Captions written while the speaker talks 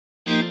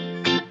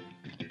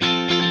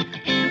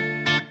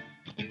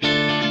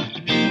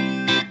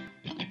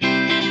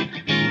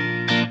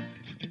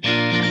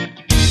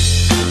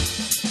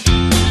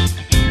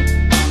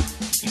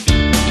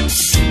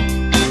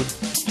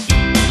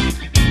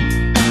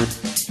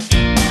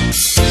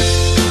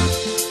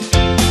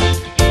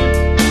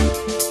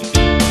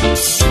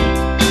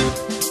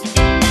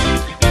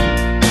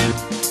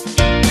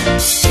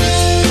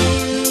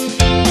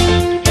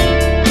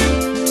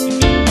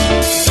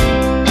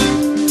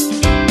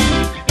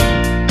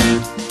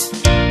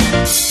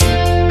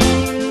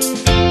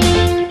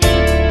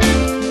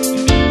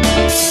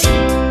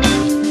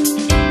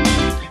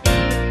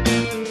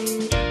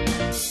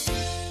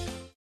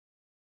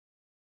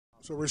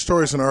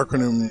R.E.S.T.O.R.E is an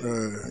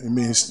acronym. It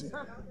means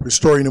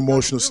restoring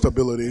emotional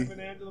stability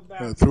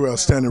through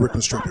outstanding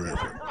reconstructive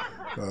effort.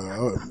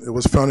 It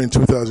was founded in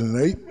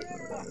 2008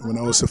 when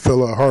I was a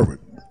fellow at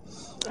Harvard.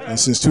 And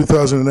since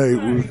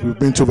 2008, we've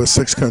been to over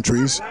 6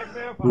 countries.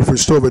 We've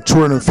restored over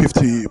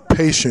 250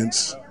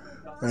 patients,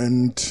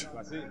 and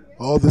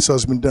all this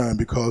has been done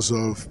because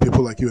of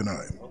people like you and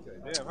I.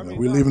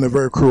 We live in a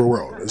very cruel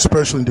world,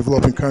 especially in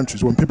developing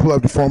countries. When people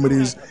have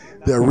deformities,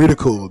 they are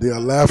ridiculed, they are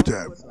laughed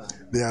at,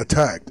 they are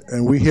attacked.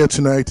 And we're here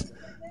tonight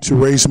to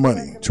raise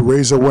money, to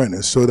raise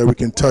awareness so that we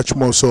can touch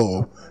more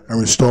soul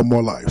and restore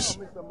more lives.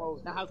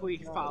 Now, how can we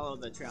follow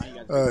the trail?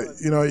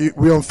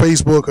 We're on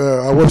Facebook.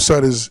 Our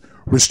website is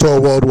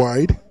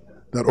R.E.S.T.O.R.E.org.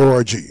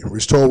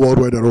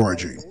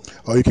 R.E.S.T.O.R.E.org.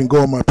 Or you can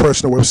go on my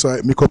personal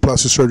website,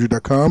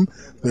 microplasticsurgery.com.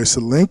 There's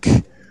a link,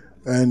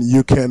 and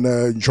you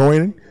can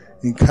join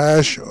in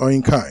cash or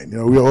in kind.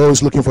 We're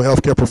always looking for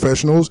healthcare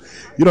professionals.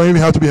 You don't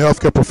even have to be a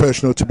healthcare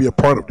professional to be a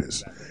part of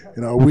this.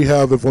 We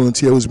have a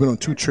volunteer who's been on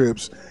 2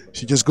 trips.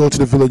 She just go to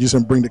the villages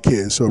and bring the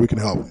kids so we can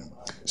help them.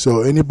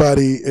 So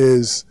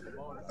everybody's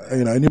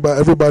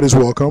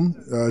welcome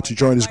to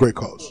join this great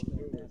cause.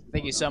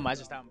 Thank you so much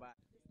for stopping by.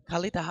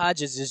 Kalitha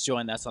Hodges just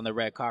joined us on the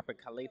red carpet.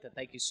 Kalitha,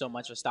 thank you so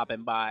much for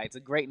stopping by. It's a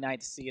great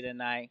night to see you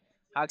tonight.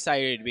 How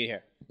excited are you to be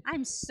here?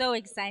 I'm so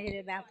excited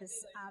about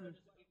this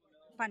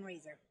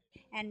fundraiser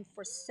and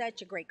for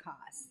such a great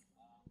cause.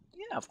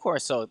 Yeah, of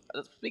course. So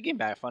speaking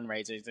about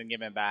fundraisers and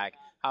giving back,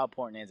 how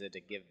important is it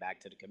to give back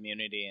to the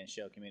community and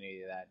show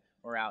community that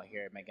we're out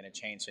here making a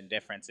change and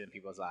difference in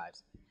people's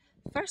lives?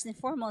 First and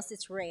foremost,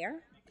 it's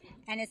rare,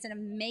 and it's an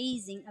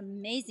amazing,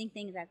 amazing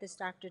thing that this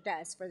doctor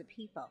does for the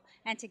people.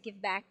 And to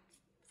give back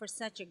for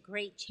such a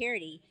great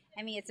charity,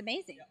 I mean, it's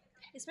amazing.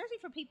 Especially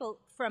for people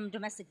from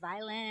domestic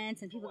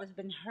violence and people that have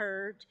been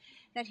hurt,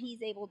 that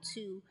he's able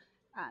to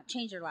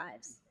change their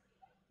lives.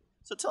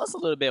 So tell us a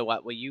little bit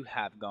what you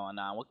have going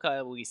on. What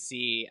could we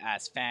see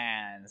as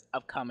fans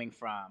upcoming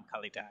from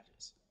Kalitha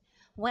Hodges?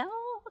 Well,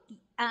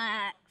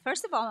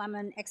 first of all, I'm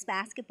an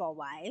ex-basketball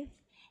wife,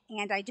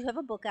 and I do have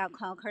a book out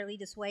called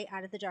Carlita's Way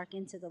Out of the Dark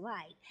into the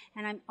Light.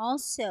 And I'm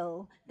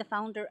also the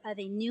founder of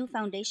a new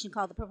foundation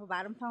called the Purple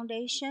Bottom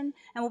Foundation,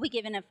 and we'll be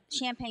giving a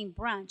champagne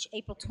brunch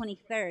April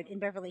 23rd in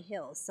Beverly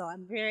Hills. So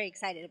I'm very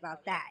excited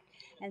about that.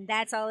 And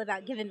that's all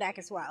about giving back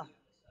as well.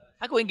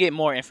 How can we get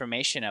more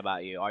information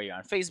about you? Are you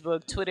on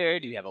Facebook, Twitter?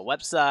 Do you have a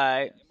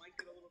website?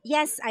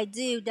 Yes, I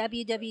do.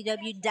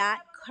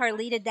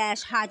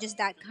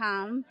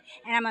 www.carlita-hodges.com.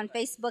 And I'm on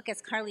Facebook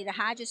as Carlita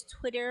Hodges,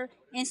 Twitter,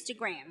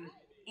 Instagram,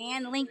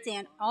 and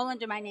LinkedIn, all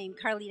under my name,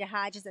 Carlita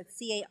Hodges.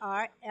 That's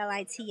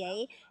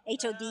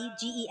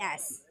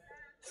CarlitaHodges.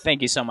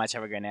 Thank you so much.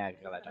 Have a great night.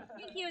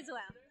 Thank you as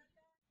well.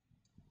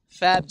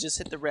 Fab just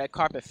hit the red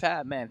carpet.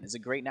 Fab, man, it's a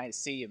great night to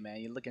see you,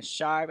 man. You're looking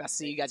sharp. I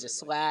see you got your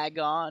swag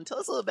on. Tell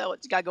us a little bit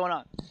what you got going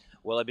on.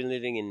 Well, I've been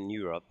living in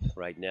Europe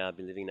right now. I've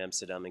been living in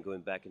Amsterdam and going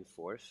back and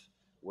forth,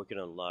 working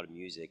on a lot of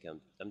music.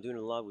 I'm doing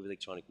a lot with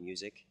electronic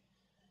music,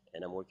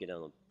 and I'm working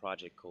on a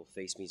project called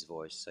Face Meets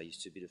Voice. I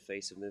used to be the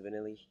face of Moving,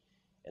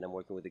 and I'm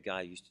working with a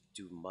guy who used to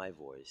do my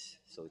voice.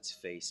 So it's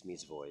Face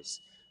Meets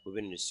Voice. We've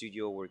been in the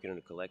studio working on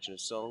a collection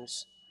of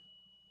songs.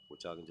 We're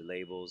talking to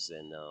labels,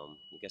 and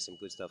we got some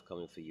good stuff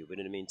coming for you. But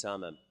in the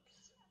meantime, I'm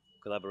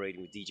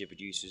collaborating with DJ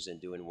producers and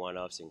doing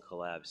one-offs and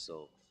collabs.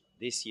 So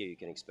this year, you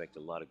can expect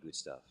a lot of good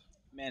stuff.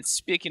 Man,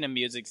 speaking of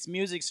music,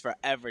 music's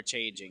forever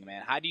changing,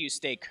 man. How do you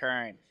stay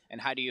current, and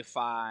how do you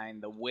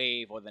find the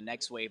wave or the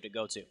next wave to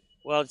go to?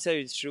 Well, I'll tell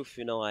you the truth.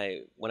 When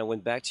I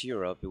went back to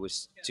Europe, it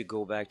was to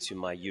go back to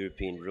my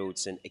European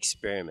roots and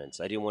experiments.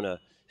 I didn't want to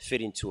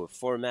fit into a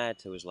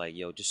format. I was like,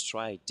 just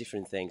try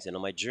different things. And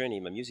on my journey,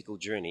 my musical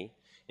journey,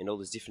 in all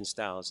these different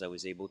styles, I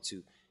was able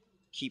to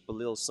keep a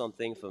little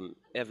something from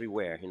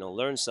everywhere,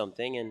 learn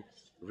something and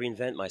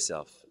reinvent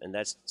myself. And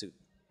that's the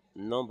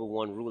number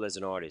one rule as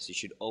an artist. You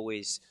should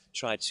always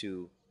try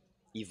to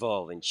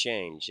evolve and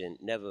change and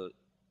never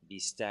be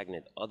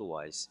stagnant.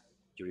 Otherwise,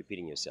 you're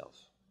repeating yourself.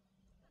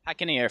 How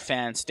can your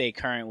fans stay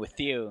current with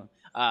you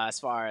as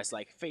far as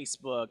like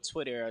Facebook,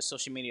 Twitter, or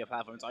social media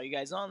platforms? Are you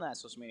guys on that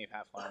social media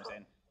platforms?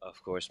 And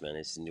of course, man,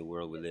 it's the new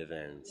world we live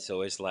in.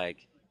 So it's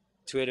like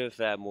Twitter,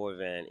 Fab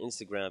Morvan,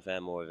 Instagram,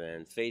 Fab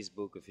Morvan,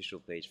 Facebook,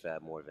 official page,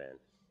 Fab Morvan.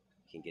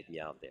 You can get me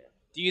out there.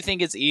 Do you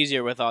think it's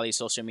easier with all these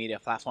social media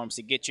platforms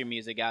to get your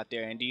music out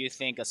there? And do you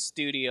think a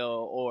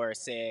studio or,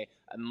 say,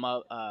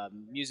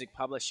 music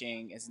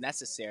publishing is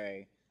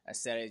necessary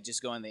instead of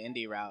just going the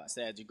indie route,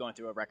 instead of going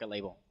through a record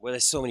label? Well,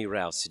 there's so many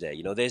routes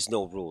today. There's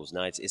no rules.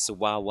 Now, it's a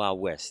wild, wild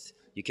west.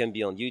 You can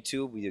be on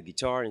YouTube with your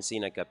guitar and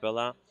sing a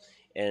cappella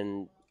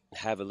and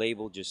have a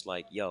label just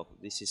like,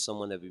 this is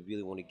someone that we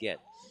really want to get.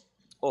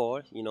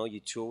 Or, you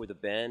tour with a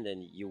band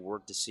and you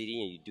work the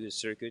city and you do the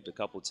circuit a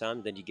couple of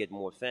times, then you get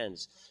more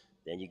fans.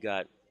 Then you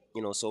got,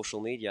 social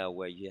media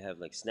where you have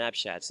like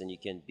Snapchats and you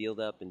can build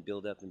up and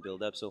build up and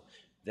build up. So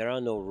there are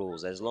no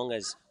rules. As long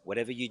as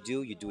whatever you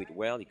do it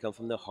well, you come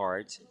from the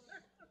heart,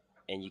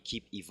 and you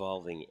keep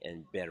evolving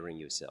and bettering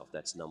yourself.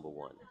 That's number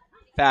one.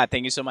 Fab,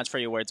 thank you so much for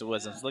your words of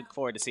wisdom. Look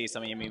forward to seeing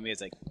some of your new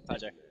music.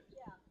 Pleasure.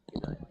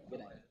 Good night.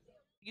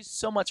 Thank you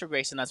so much for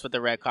gracing us with the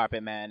red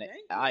carpet, man. Thank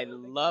you. I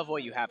love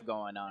what you have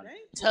going on. Thank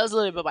Tell us a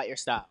little bit about your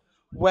style.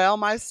 Well,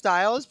 my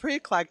style is pretty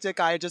eclectic.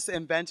 I just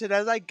invent it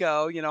as I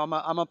go. You know,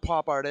 I'm a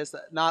pop artist,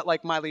 not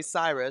like Miley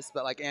Cyrus,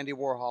 but like Andy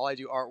Warhol. I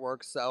do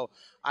artwork, so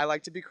I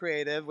like to be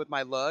creative with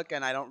my look,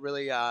 and I don't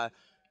really, I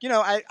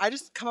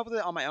just come up with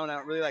it on my own. I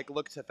don't really like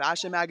look to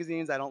fashion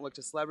magazines. I don't look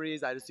to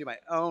celebrities. I just do my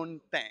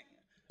own thing,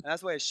 and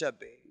that's the way it should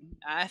be.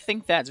 I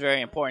think that's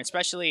very important,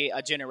 especially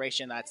a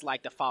generation that's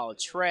like to follow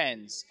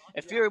trends.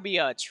 If you're be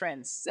a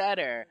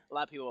trendsetter, a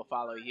lot of people will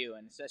follow you,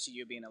 and especially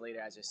you being a leader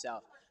as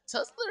yourself.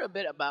 Tell us a little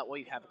bit about what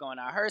you have going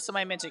on. I heard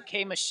somebody mention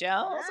K.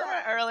 Michelle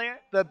somewhere earlier.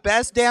 The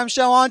best damn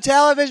show on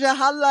television.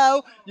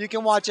 Hello. You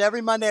can watch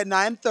every Monday at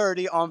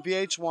 9:30 on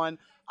VH1.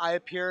 I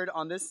appeared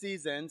on this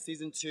season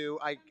 2.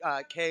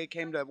 Kay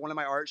came to one of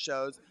my art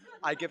shows.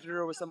 I gifted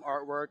her with some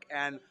artwork,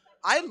 and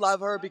I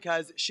love her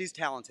because she's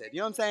talented. You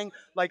know what I'm saying?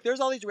 Like, there's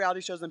all these reality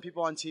shows and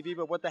people on TV,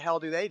 but what the hell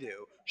do they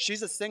do?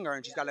 She's a singer,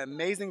 and she's got an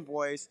amazing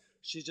voice.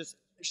 She's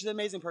an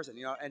amazing person,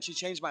 you know, and she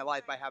changed my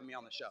life by having me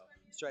on the show.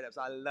 Straight up.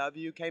 So I love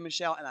you, Kay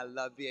Michelle, and I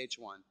love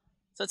VH1.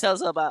 So tell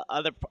us about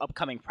other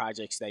upcoming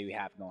projects that you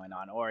have going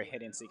on or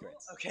hidden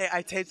secrets. Okay,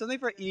 I taped something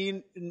for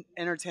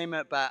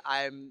Entertainment, but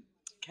I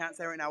can't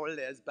say right now what it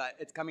is, but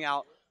it's coming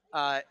out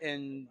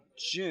in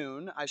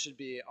June. I should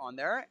be on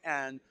there,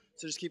 and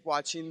so just keep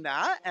watching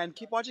that and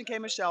keep watching K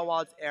Michelle while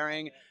it's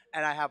airing.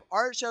 And I have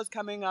art shows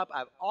coming up. I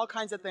have all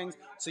kinds of things.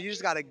 So you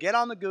just got to get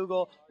on the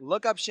Google,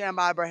 look up Sham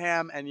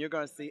Ibrahim, and you're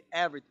going to see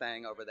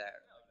everything over there.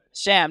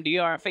 Sham, do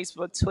you are on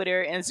Facebook,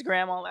 Twitter,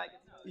 Instagram, all that?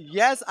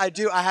 Yes, I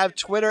do. I have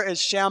Twitter is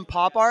Sham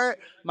Pop Art.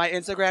 My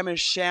Instagram is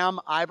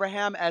Sham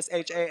Ibrahim,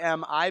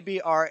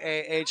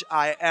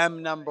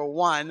 SHAMIBRAHIM number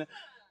 1.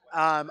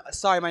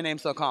 Sorry, my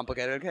name's so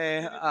complicated.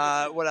 Okay.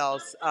 What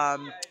else?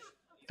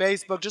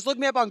 Facebook. Just look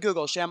me up on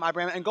Google, Sham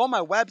Ibrahim, and go on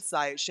my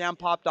website,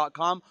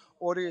 shampop.com.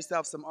 Order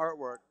yourself some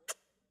artwork.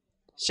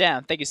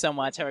 Sham, thank you so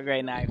much. Have a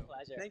great night.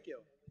 Pleasure. Thank you.